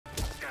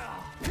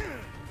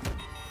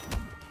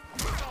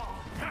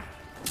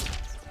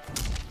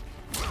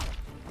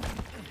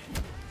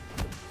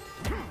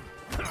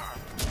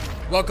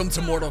Welcome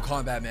to Mortal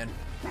Kombat, man.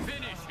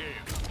 Finish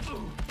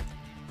him.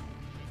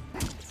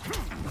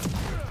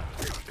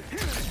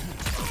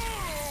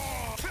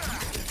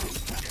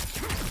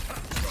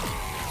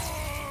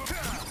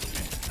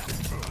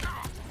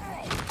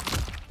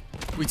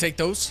 We take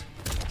those.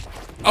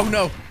 Oh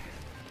no.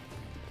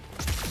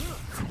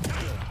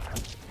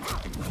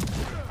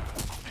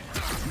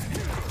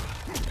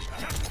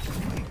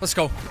 Let's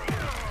go.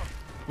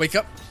 Wake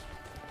up.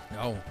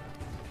 No.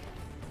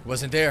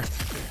 Wasn't there.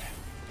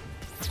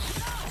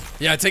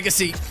 Yeah, take a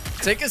seat.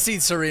 Take a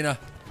seat, Serena.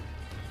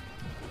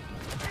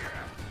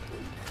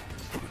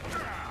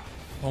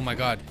 Oh my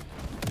god.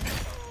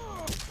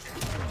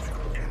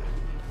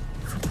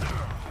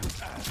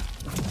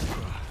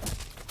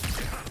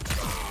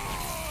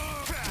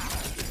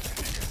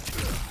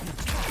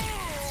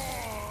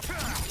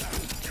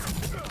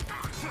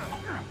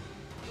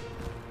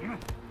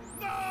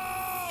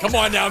 Come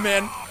on now,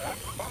 man.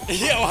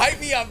 Yo, hype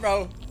me up,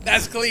 bro.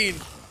 That's clean.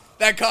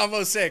 That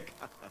combo's sick.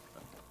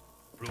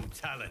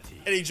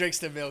 Brutality. And he drinks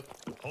the milk.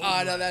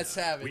 Oh, no, that's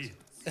savage.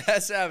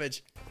 That's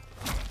savage.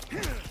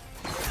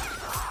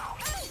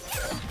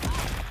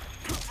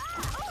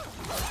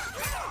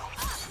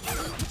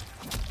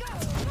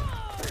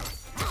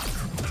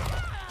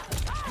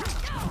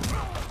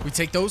 We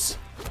take those.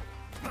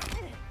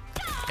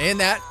 And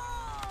that.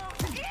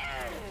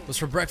 What's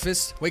for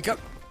breakfast? Wake up.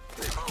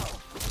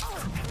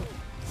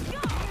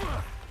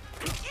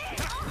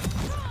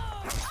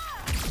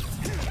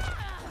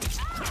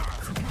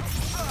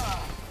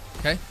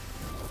 Okay.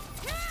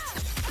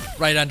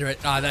 Right under it.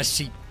 Ah, that's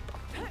cheap.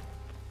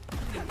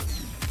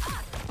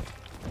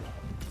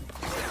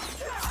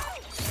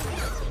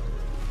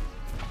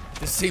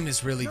 This team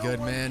is really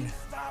good, man.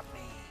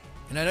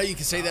 And I know you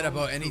can say that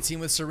about any team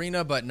with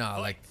Serena, but nah,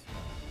 like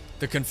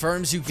the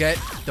confirms you get,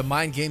 the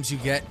mind games you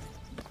get.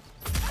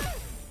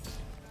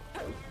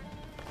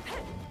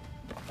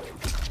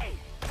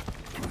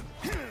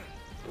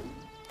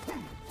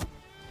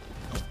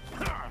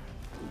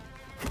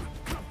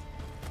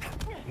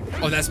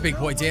 Oh, that's big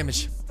boy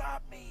damage.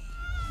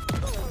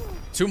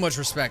 Too much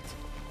respect.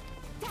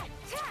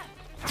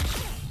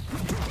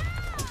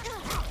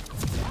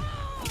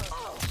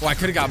 Oh, I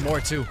could have got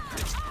more too.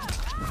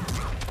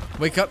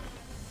 Wake up.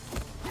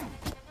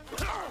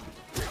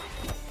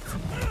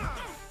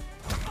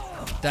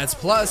 That's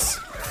plus.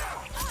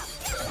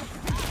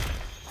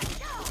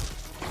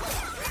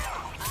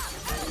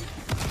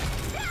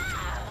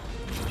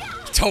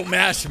 Don't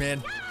mash,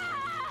 man.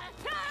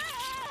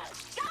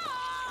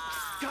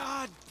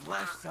 God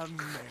bless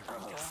America.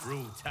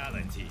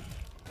 Brutality.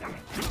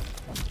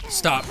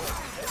 Stop.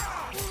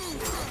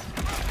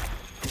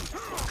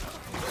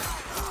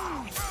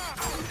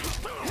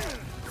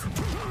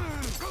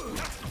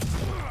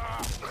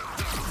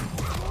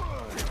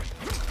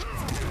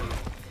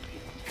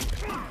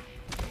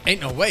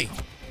 Ain't no way.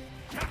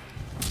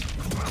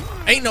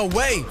 Ain't no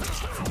way.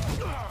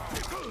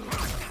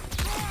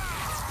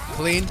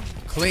 Clean,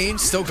 clean,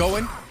 still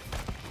going.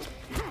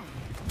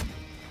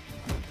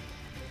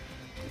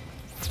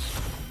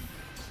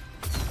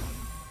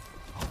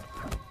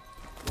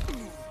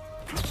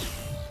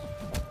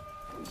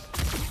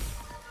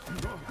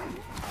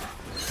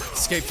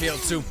 Escape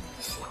failed too.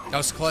 That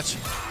was clutch.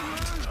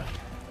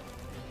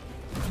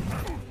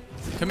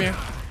 Come here.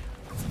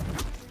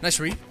 Nice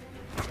read.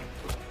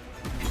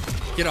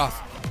 Get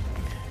off.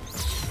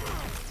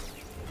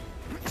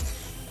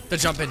 The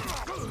jump in.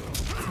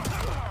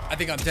 I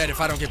think I'm dead if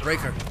I don't get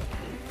breaker.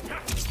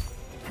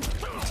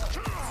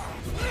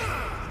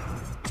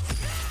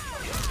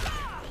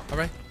 All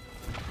right.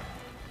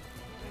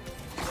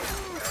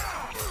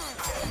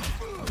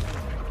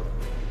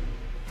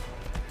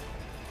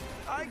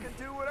 I can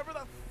do whatever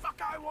the fuck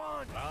I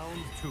want. Round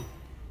 2.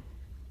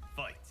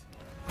 Fight.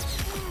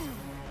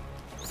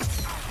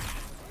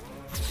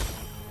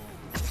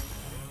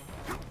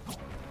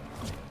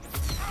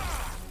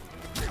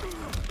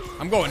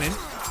 I'm going in.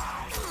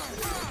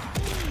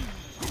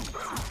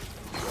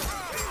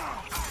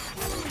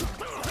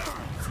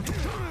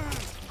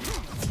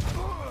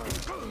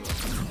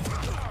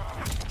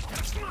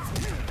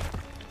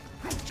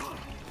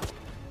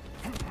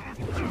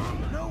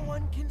 No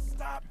one can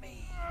stop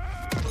me.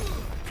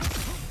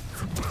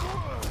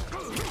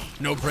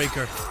 No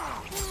breaker.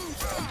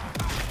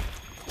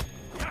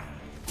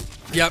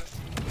 Yep.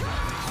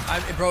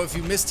 Bro, if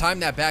you mistime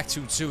that back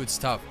two too, it's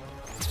tough.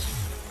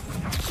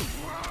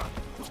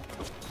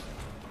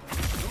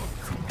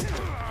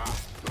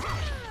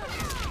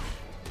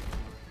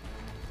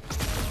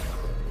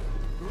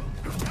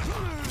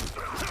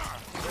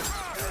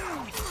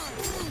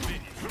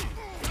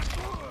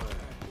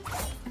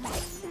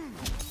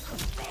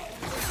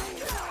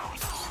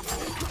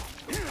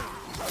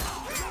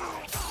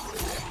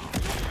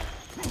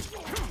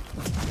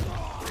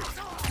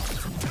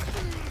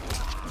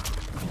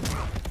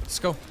 Let's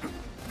go.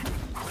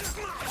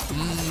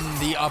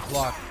 The up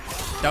block.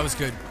 That was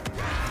good.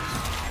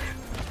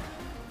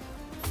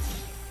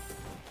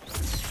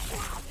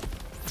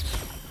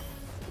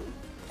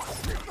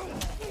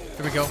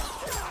 Here we go.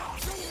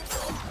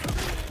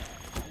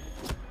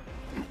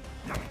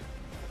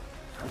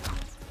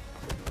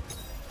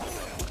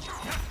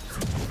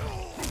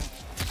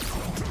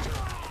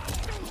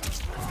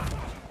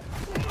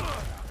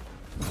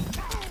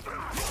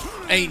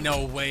 Ain't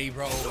no way,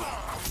 bro.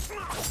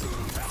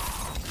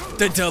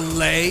 The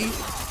delay?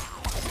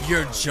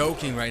 You're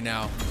joking right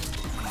now.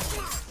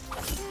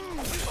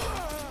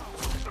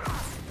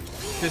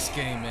 This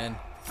game, man.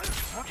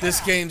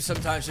 This game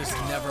sometimes just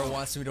never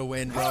wants me to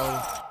win,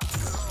 bro.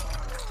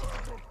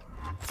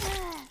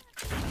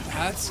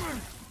 That's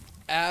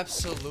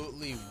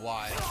absolutely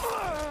wild.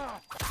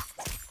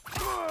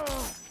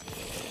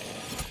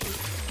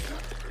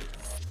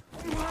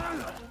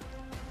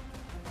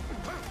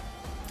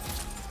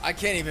 I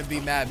can't even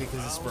be mad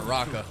because it's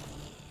Baraka.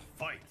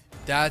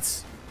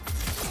 That's...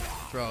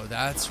 Bro,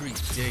 that's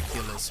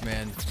ridiculous,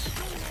 man.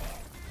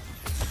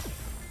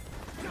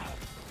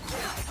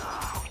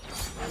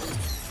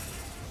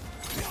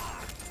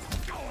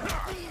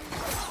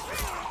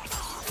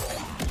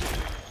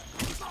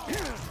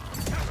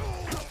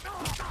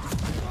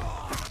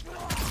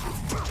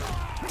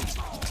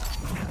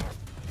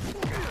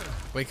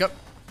 Wake up.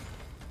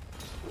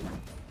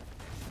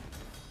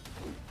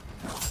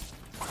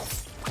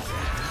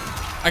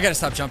 I gotta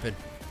stop jumping.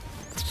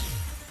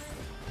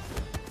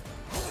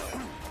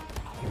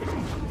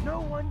 No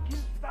one can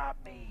stop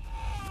me.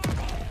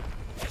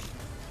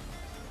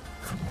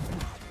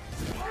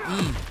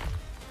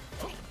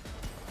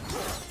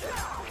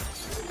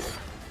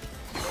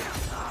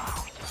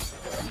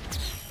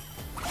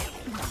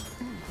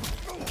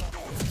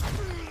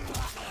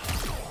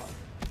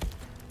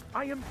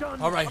 I am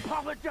done. All right.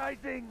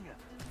 Apologizing.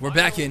 We're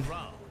back in.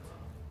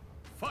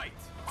 Fight.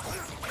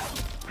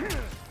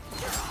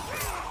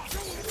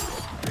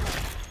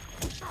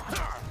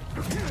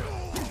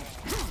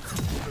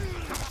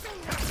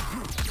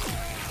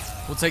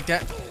 We'll take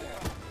that.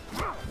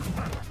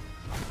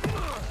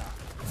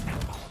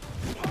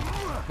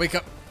 Wake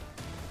up.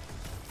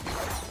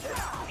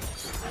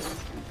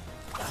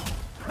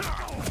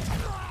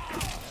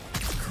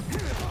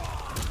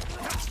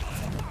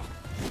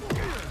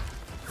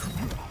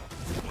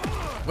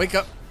 Wake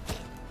up.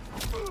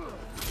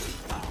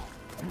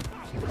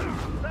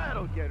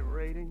 That'll get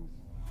ratings.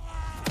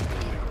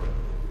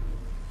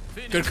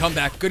 Good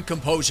comeback. Good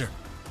composure.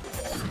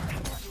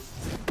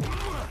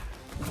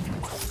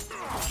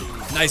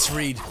 Nice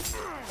read.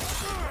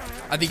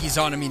 I think he's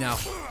on to me now.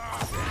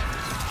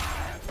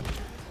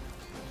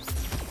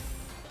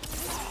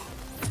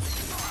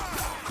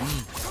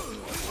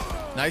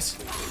 Nice.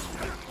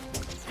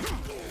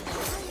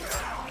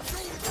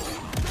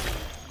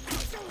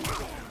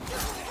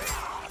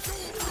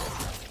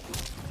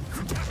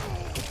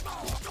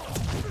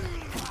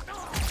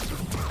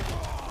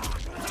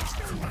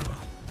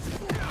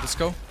 Let's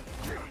go.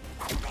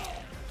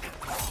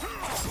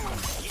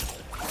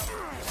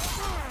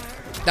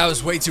 That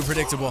was way too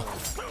predictable.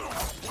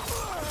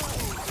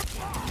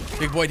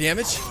 Big boy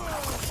damage.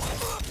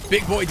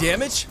 Big boy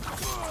damage.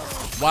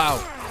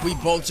 Wow. We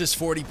both just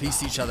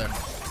 40-pieced each other.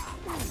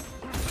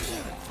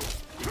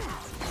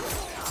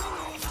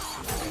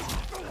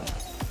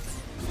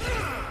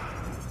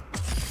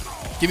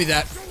 Give me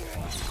that.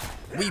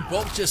 We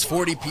both just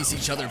 40-pieced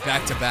each other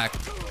back to back.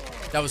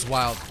 That was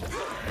wild.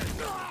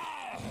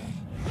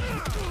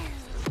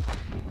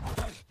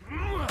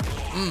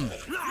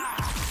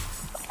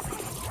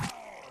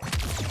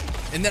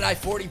 And then I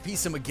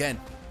 40-piece him again.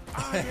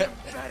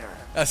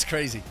 That's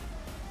crazy.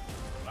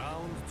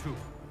 Round 2.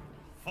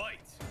 Fight.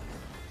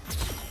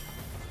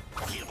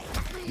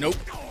 Nope.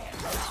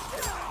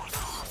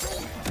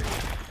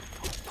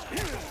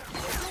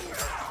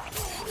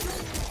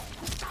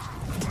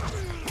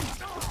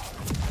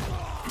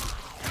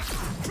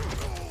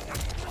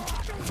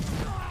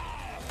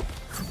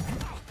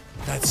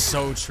 That's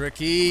so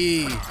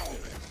tricky.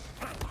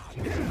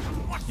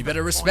 You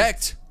better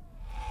respect.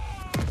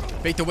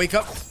 Bait to wake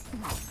up.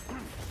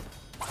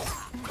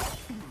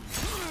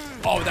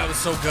 Oh, that was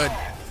so good.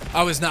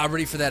 I was not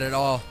ready for that at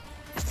all.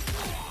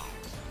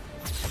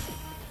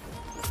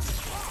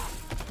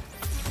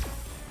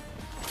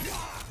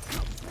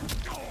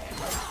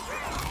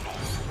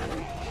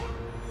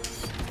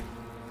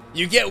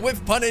 You get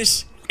whip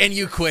punish and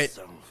you quit.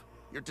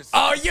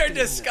 Oh, you're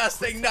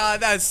disgusting. Nah,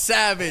 that's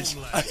savage.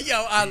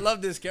 Yo, I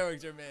love this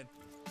character, man.